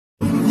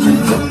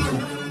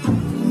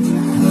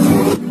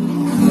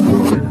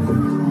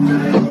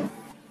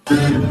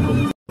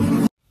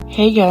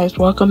Hey guys,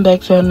 welcome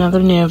back to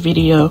another nail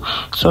video.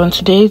 So in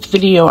today's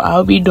video,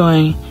 I'll be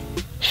doing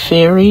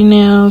fairy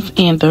nails,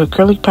 and the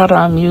acrylic powder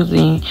I'm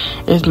using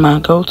is my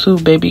go-to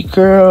baby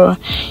girl,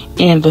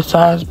 and the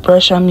size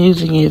brush I'm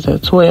using is a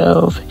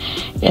 12,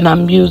 and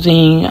I'm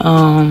using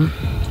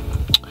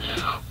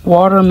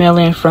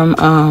watermelon from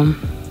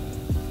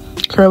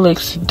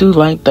Acrylics to do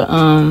like the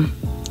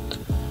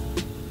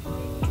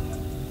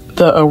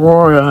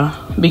Aurora,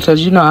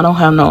 because you know I don't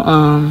have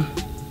no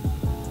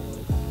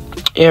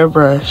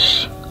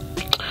airbrush.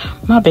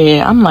 My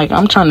bad.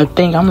 I'm trying to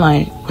think. I'm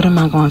like, what am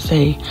I gonna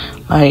say?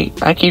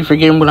 Like, I keep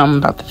forgetting what I'm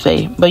about to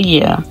say. But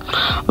yeah,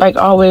 like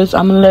always,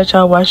 I'm gonna let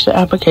y'all watch the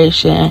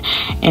application,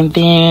 and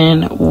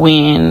then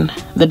when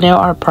the nail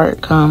art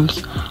part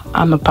comes,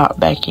 I'm gonna pop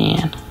back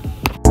in.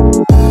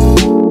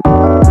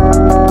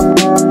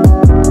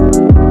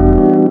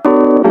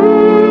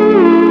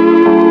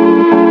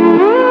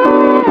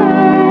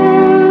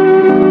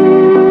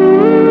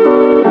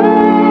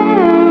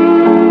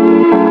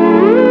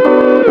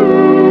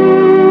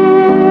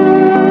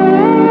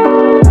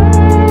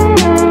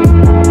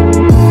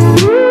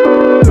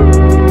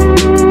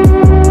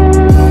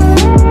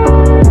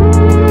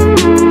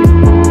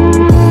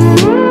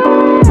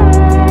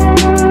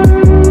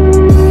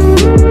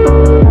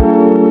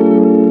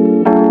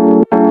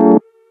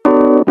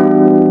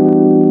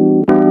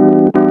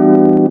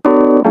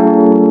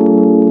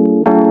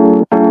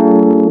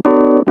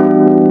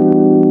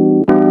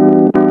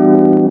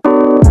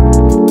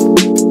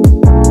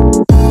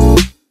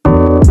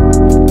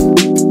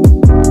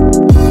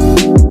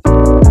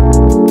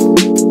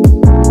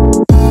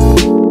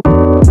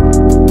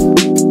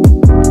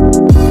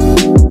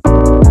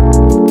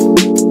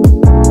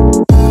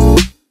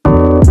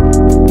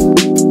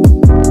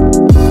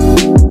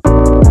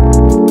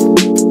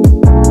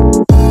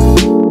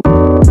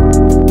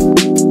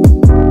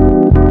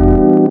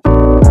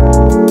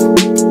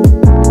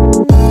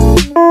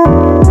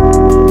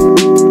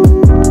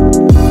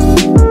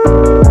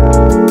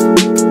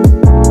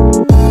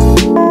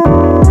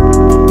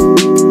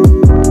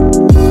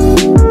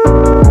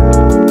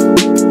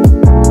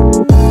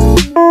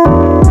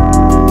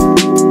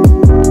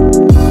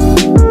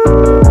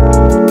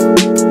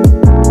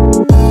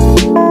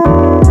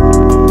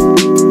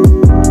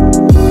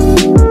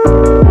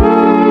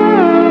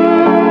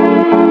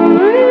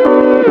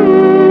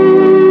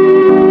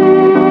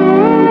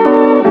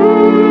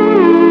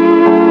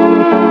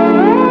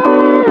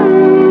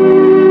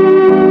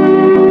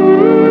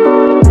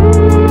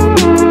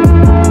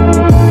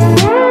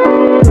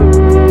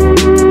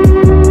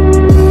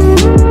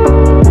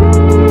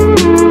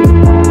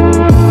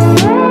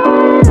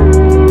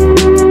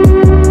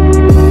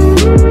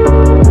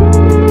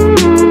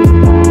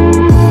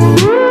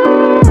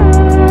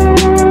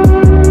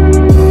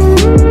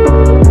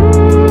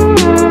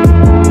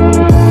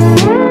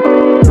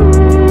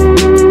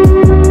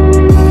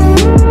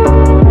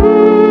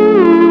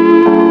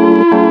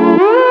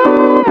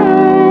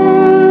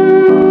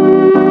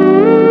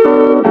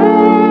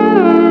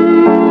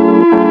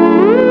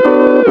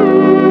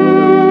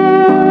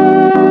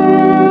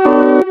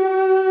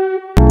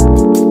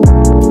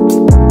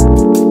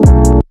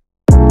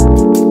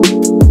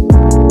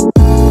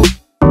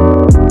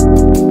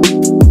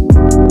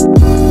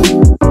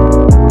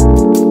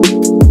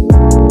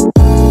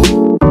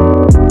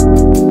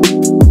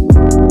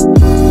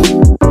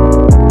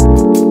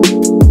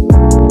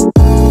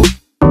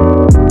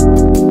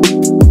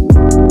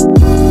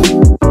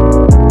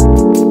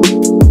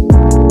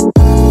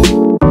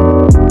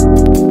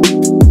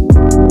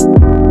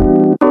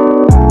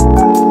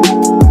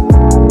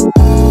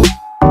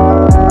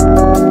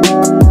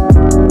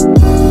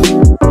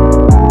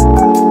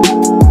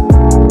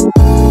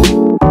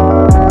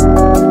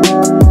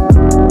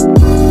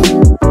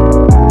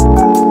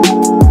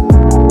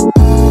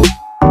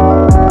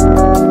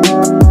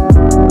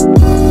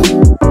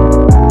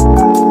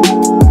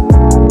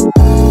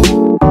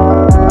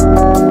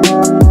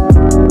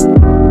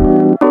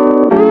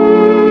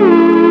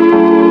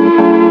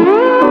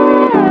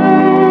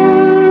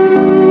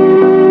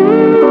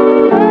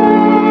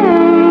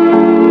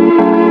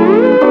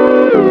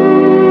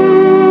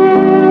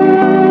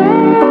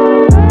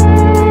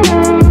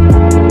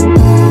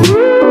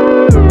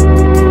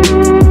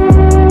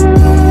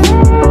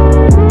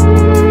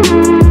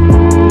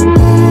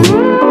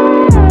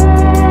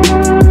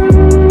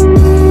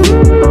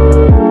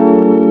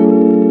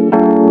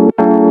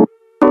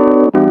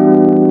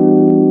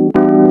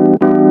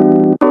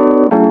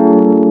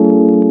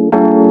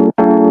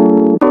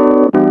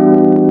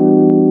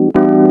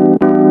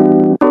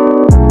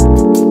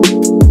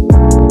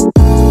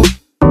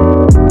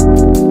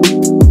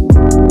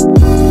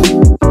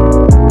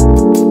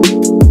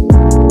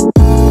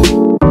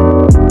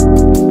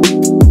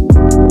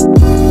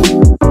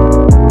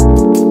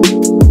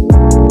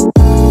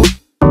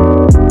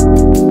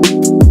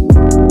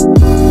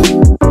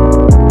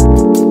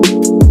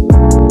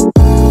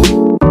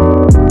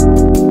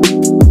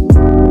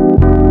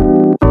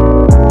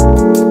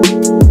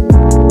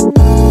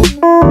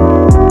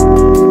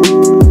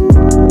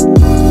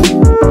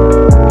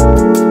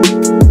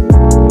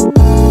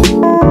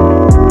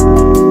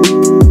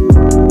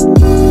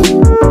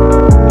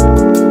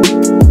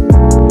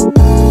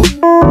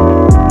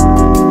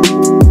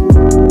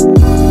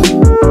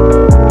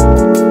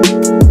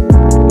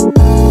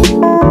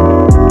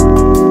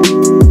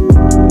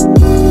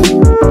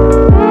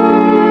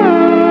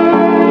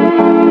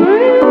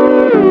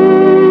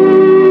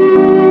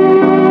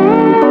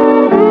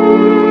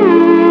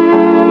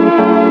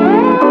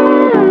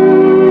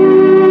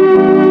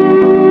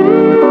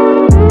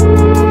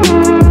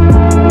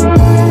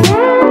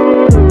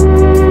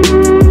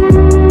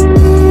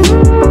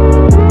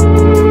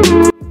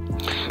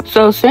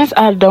 So since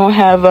I don't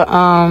have a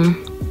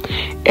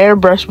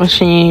airbrush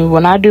machine,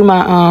 when I do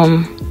my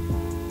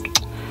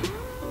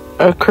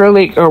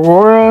acrylic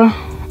Aurora,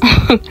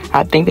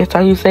 I think that's how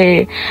you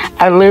say it,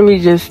 I literally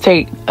just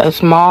take a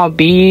small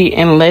bead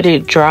and let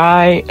it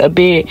dry a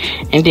bit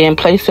and then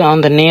place it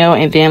on the nail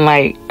and then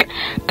like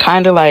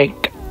kind of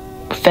like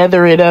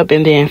feather it up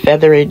and then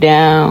feather it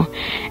down,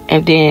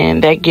 and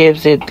then that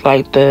gives it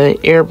like the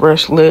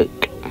airbrush look.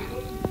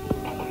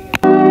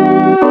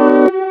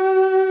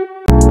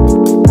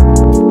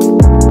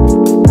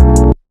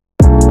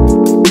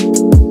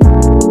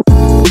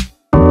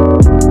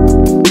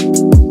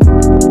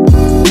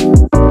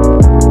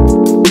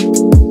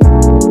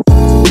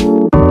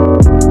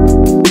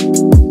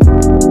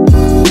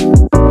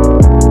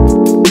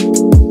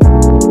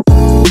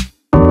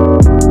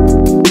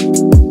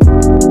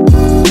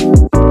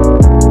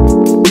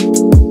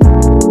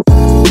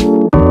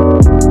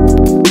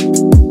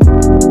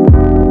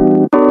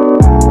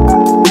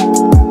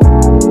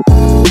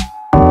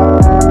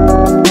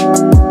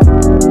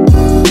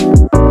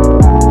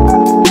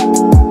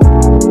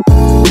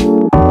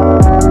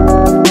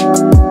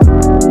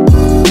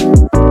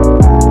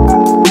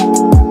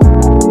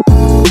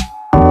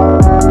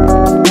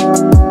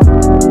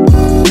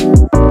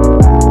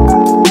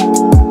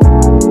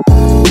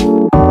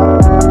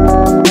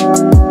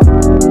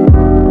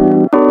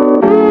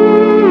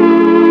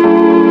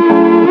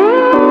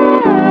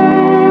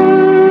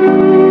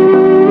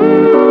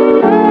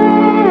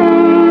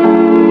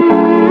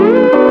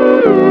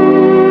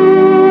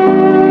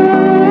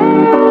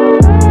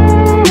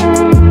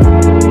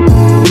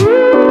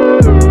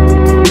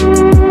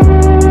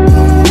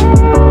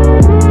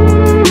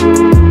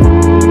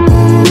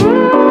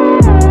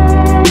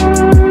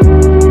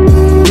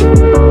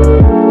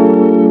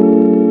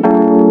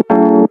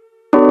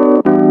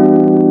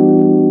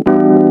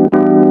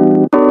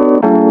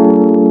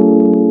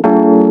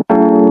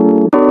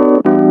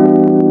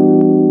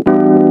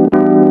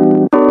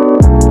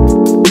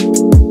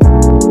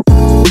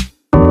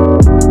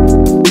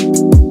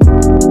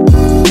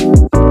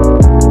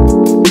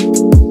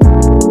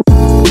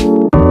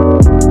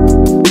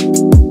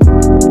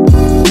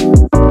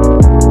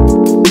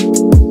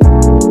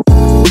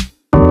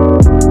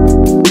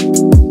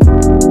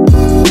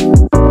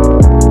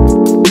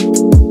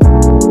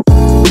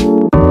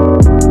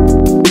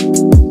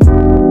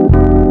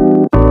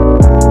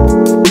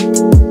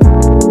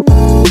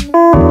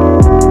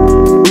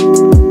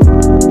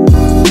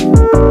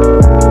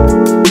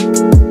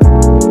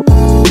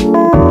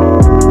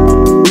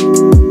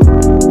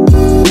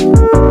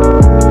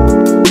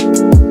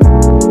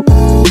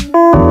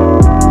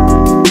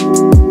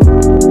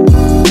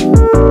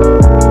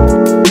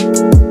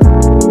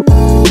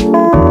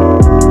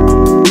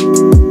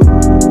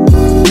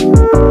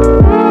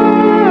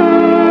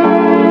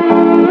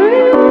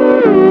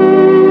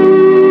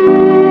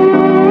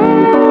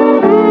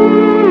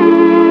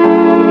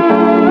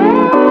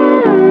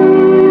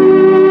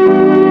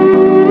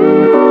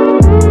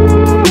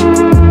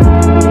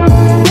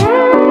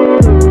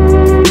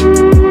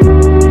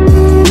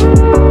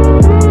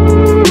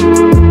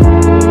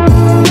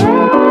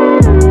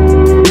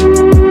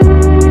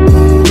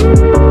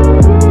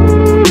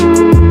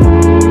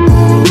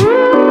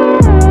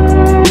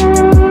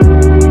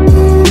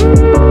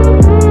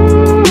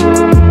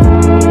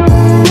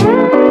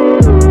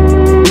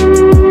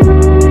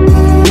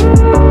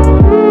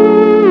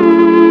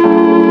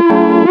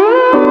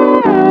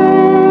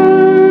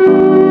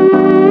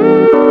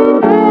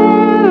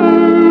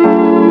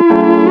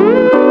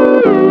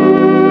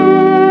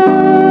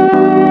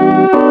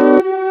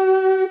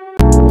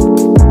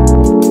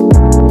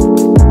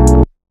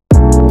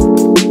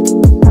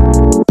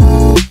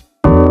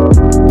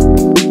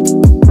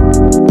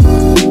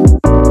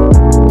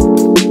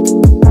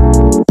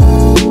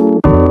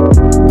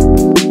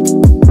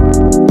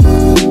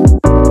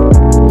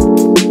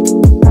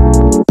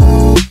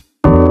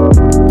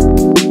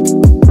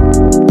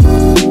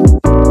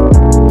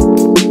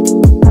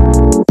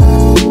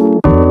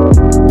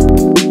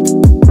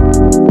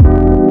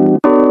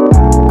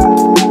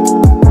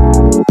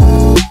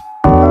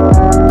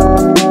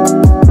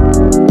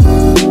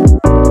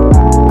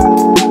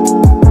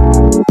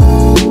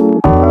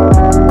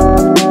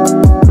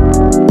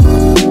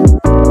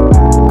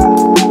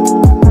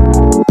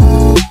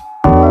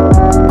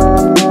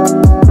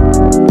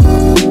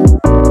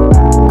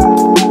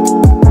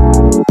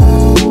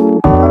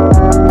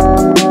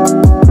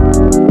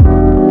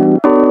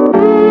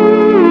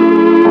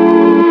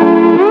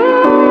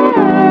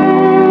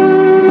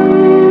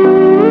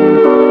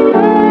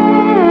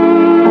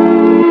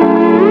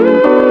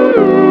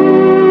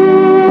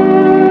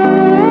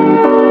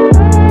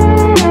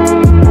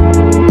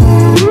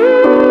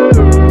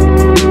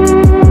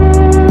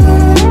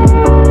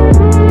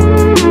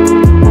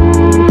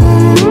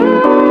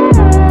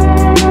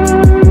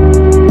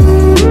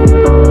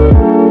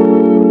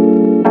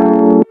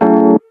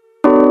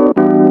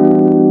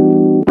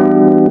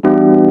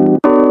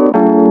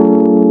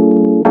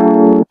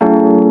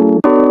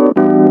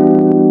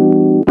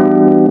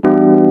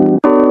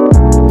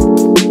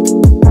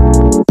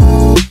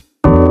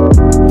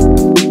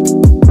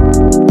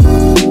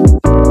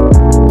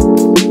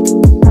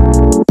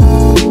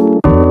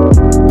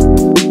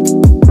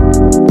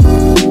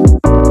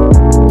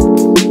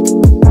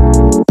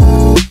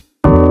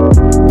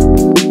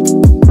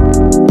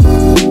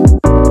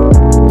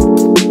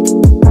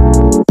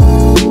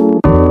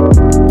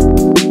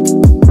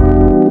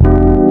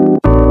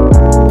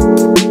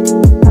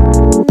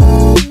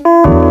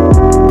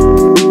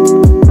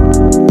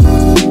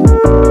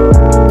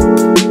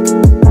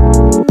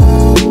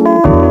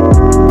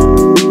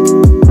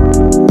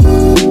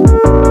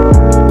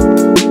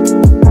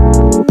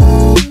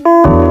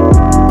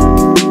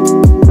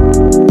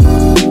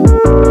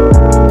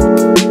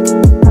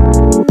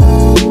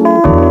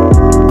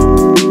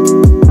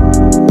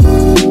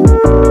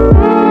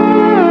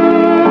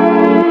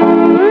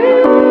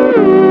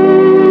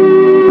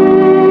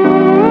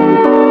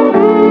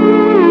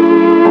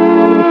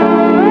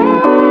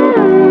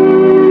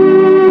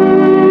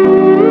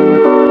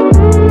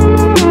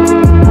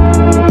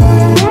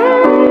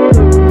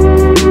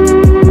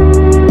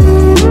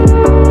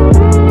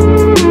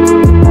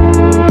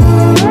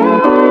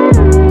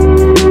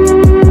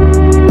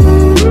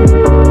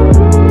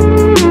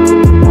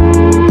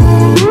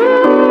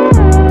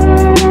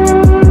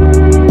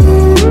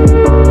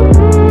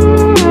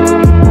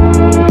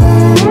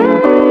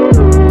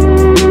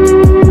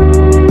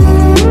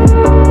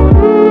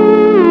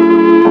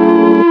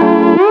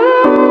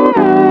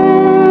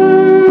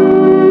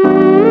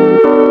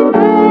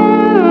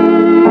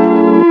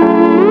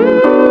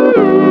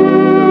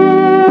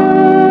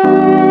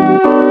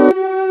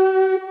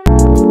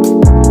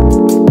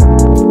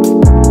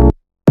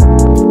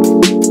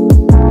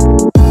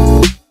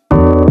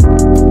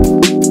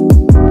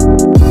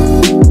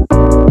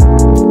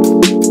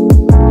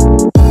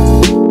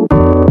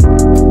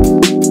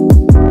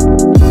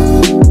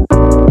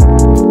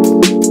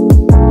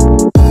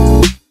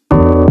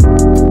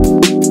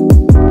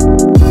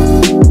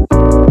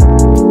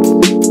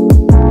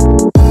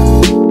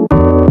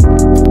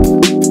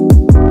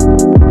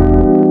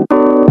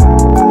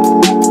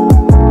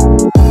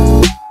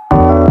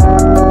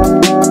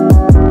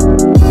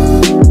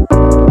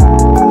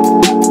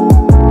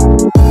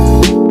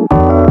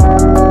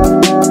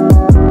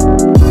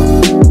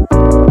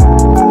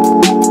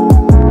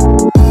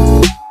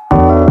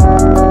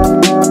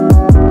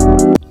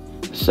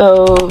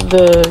 So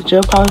the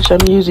gel polish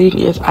I'm using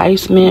is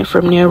Ice Mint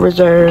from Nail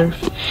Reserve,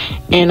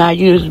 and I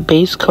use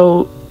base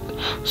coat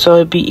so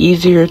it'd be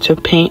easier to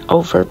paint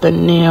over the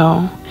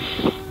nail.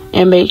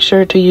 And make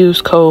sure to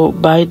use code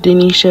by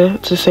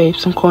Denisha to save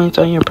some coins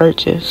on your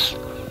purchase.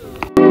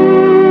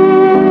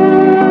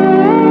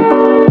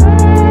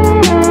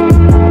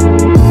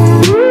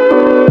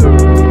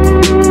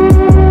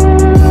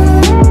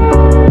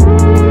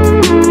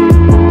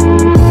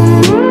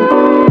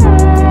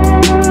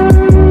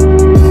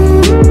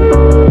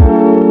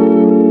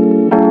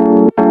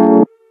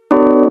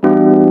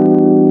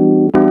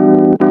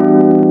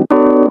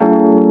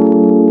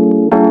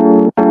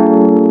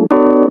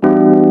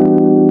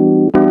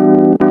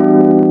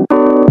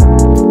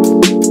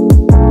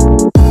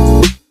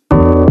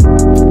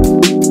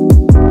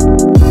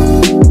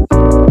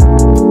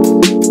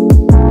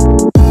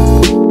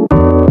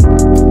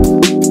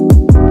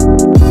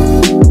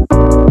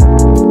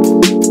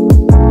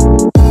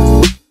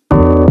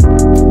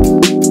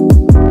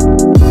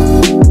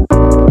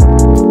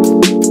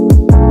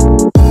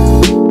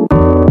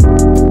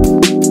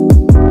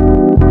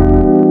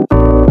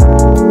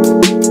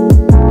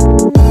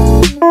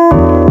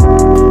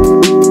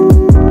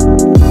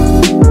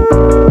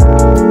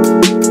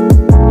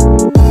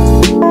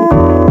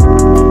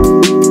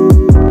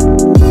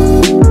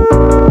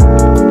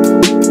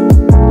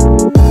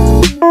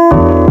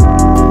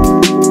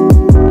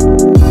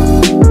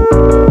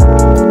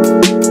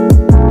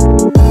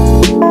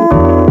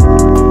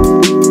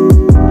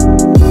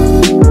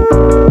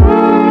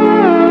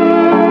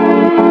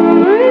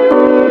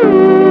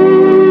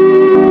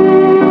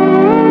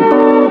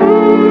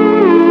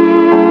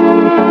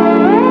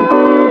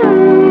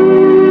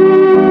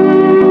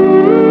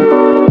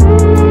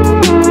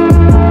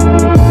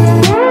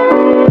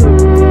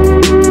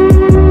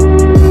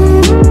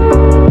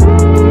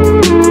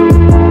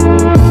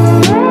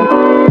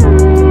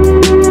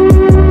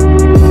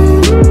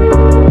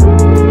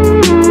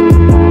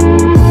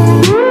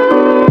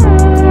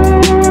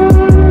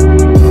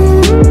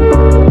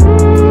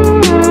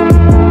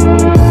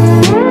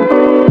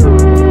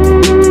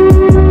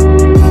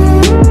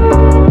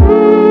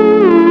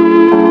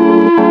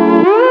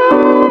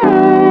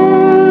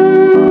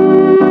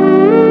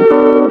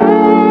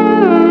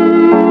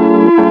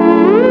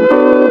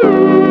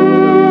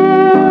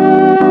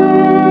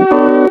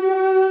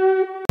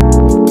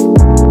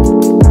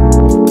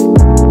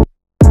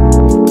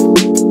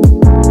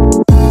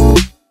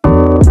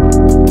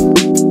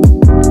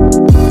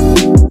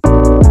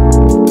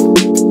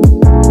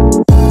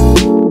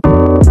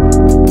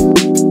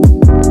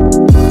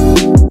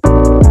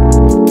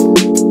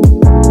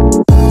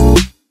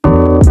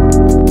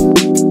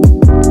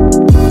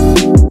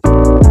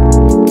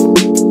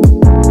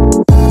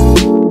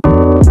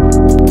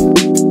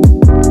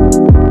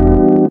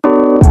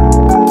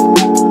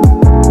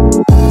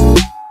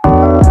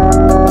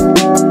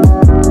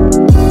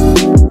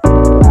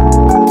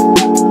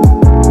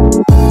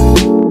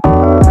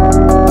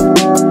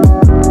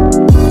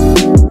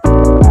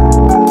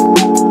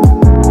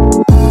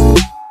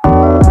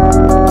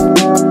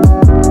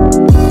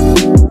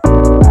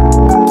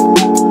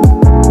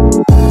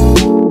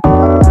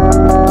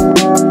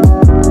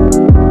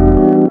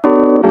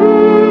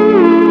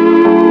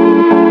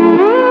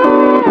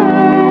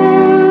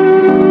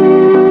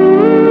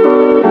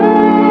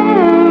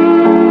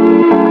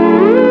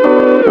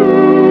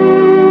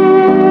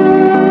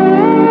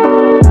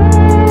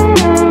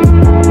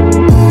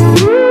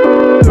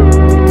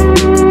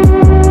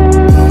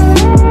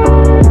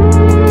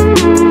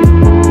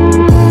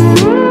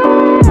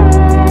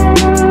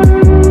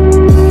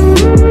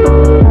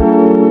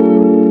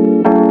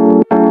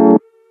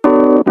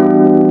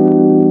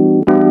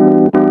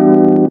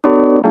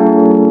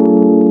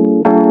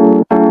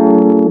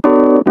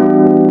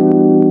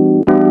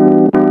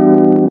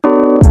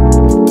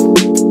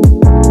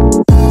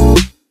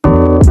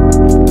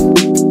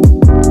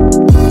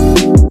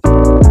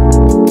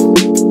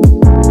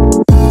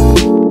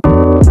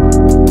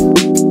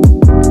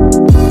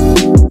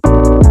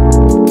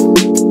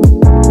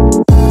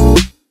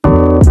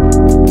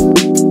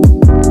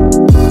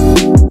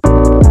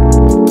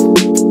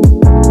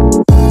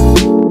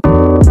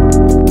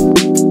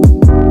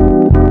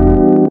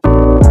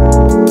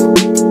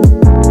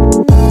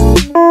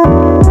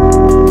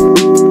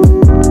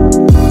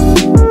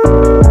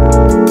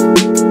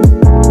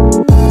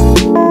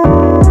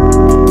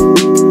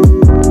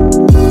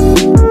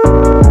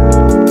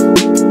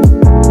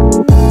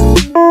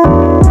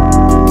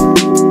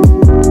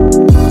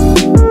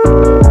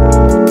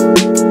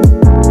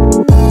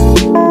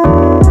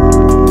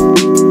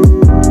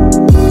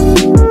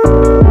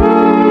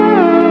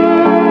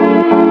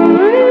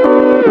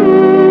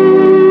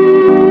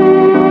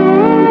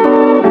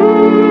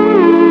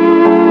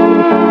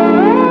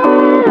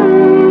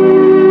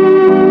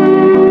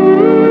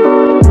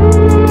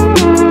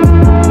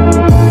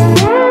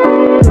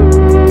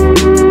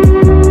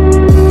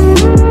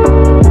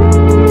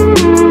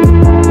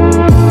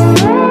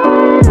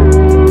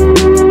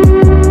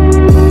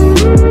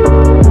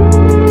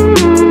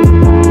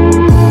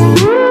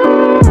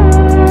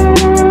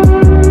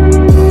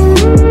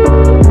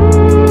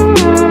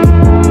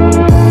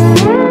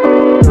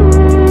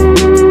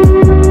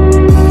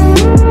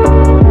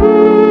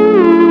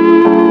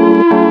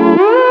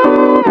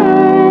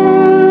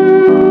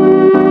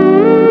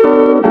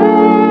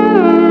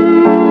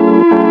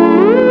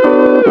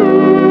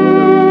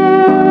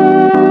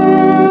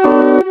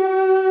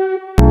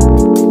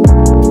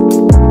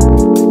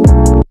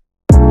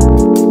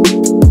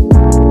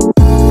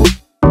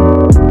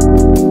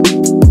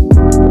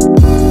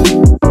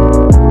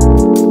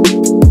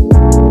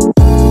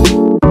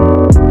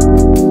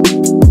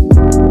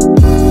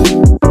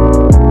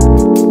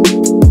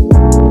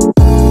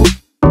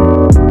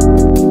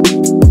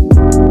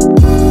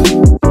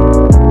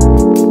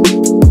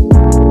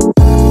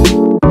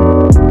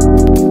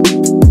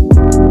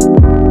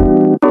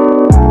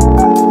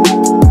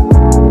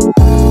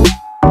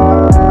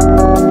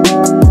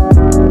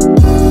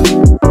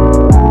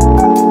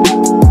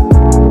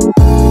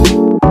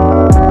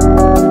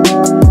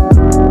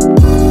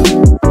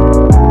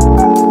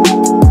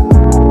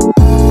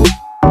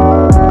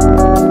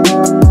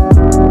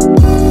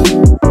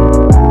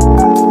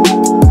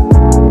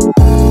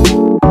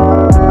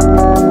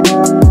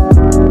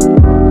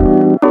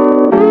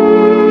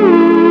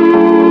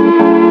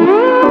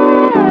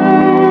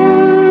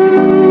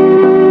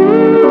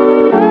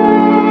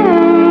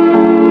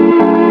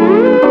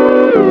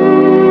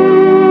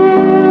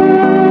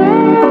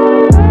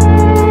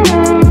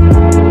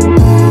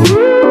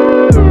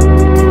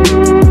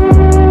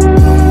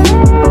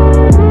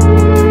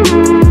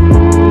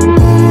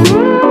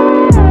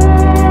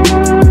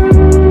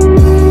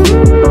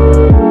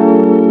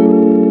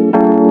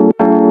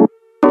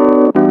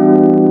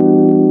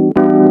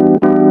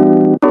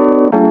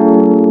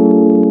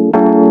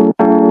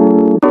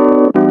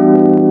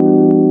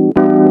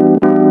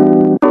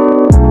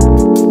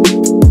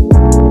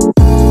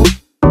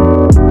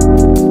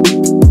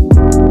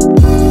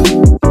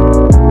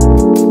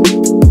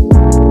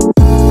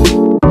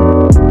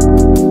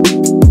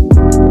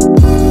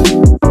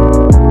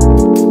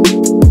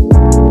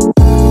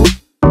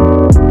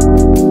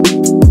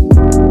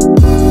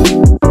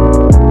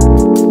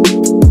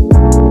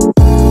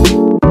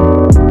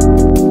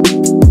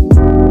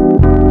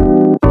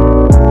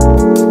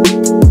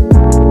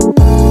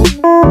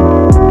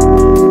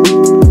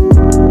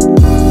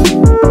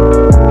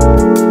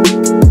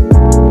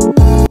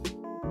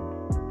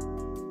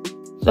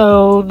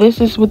 So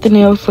this is what the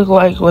nails look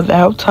like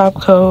without top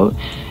coat,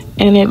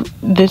 and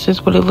this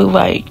is what it looked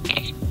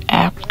like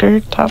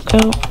after top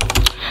coat.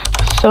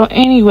 So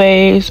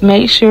anyways,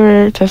 make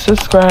sure to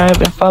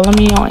subscribe and follow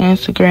me on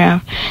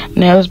Instagram,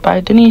 Nails by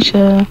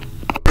Denisha.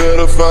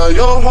 Better find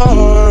your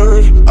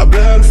heart. I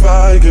bet if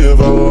I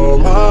give all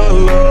my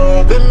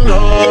love, then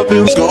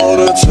nothing's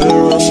gonna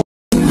tear us